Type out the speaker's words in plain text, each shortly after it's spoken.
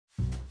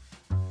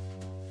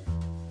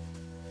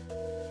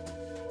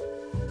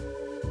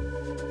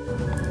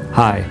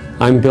Hi,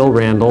 I'm Bill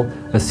Randall,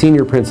 a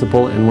senior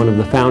principal and one of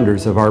the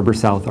founders of Arbor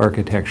South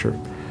Architecture.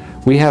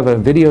 We have a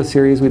video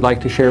series we'd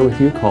like to share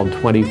with you called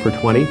 20 for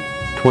 20,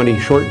 20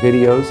 short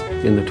videos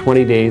in the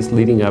 20 days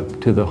leading up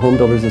to the Home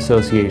Builders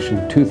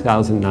Association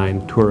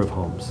 2009 Tour of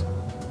Homes.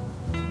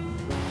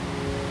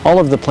 All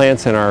of the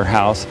plants in our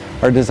house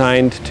are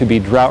designed to be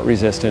drought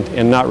resistant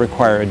and not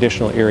require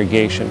additional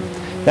irrigation.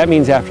 That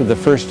means after the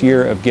first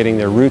year of getting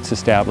their roots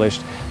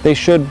established, they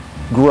should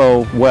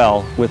grow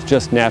well with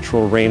just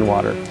natural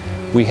rainwater.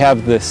 We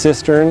have the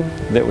cistern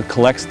that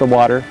collects the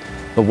water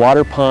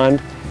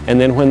pond, and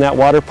then when that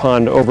water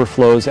pond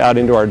overflows out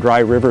into our dry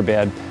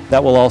riverbed,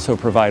 that will also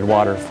provide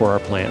water for our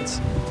plants.